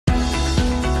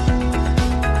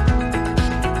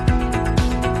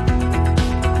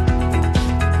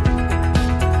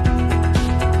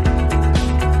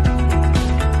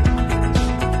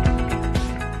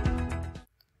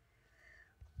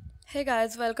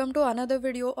Guys, welcome to another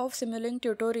video of Simulink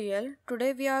tutorial.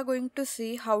 Today we are going to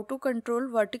see how to control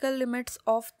vertical limits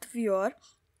of the viewer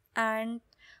and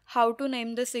how to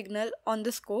name the signal on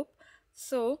the scope.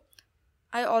 So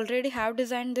I already have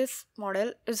designed this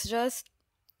model. It's just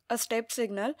a step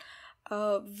signal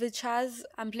which has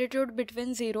amplitude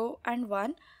between 0 and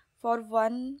 1 for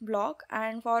one block,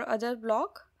 and for other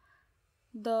block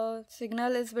the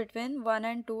signal is between 1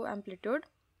 and 2 amplitude.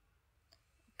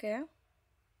 Okay.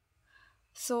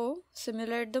 So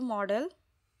simulate the model.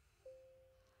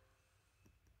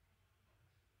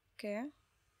 Okay.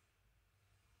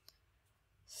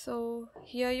 So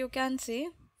here you can see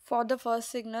for the first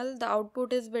signal the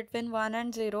output is between 1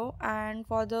 and 0, and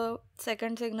for the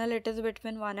second signal it is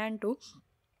between 1 and 2.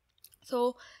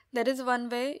 So there is one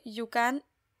way you can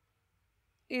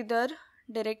either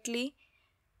directly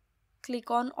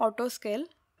click on auto scale,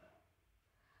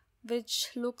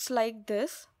 which looks like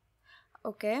this.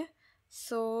 Okay.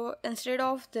 So instead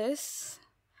of this,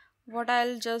 what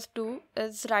I'll just do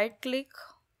is right click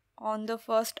on the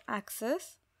first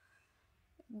axis,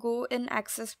 go in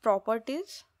axis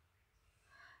properties,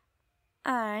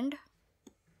 and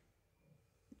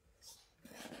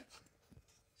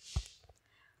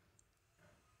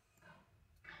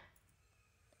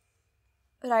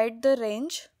write the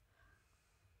range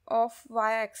of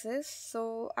y-axis.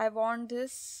 So I want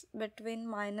this between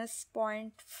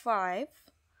 -0.5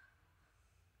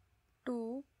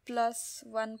 to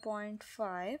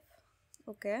 +1.5.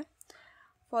 okay.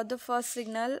 For the first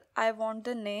signal I want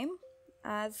the name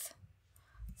as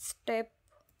step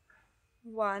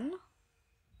 1.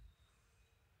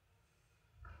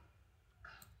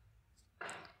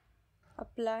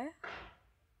 Apply.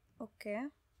 Okay.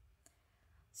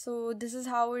 So this is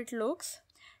how it looks.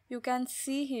 You can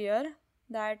see here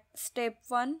that step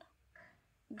 1,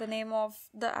 the name of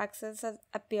the axis has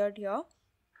appeared here.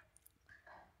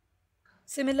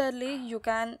 Similarly, you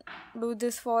can do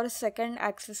this for second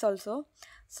axis also.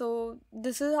 So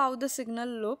this is how the signal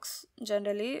looks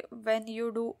generally when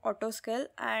you do auto scale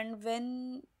and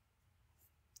when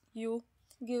you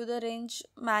give the range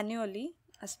manually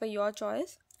as per your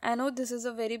choice. I know this is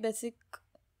a very basic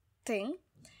thing,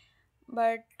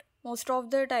 but most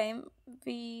of the time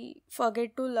we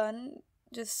forget to learn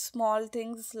just small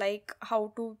things like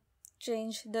how to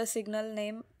change the signal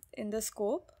name in the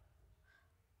scope.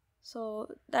 So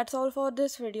that's all for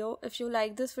this video. If you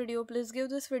like this video, please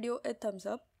give this video a thumbs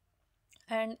up,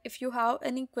 and if you have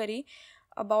any query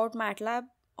about MATLAB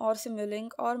or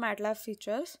Simulink or MATLAB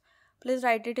features, please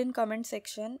write it in comment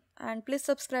section, and please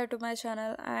subscribe to my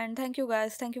channel. And thank you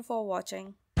guys, thank you for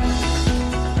watching.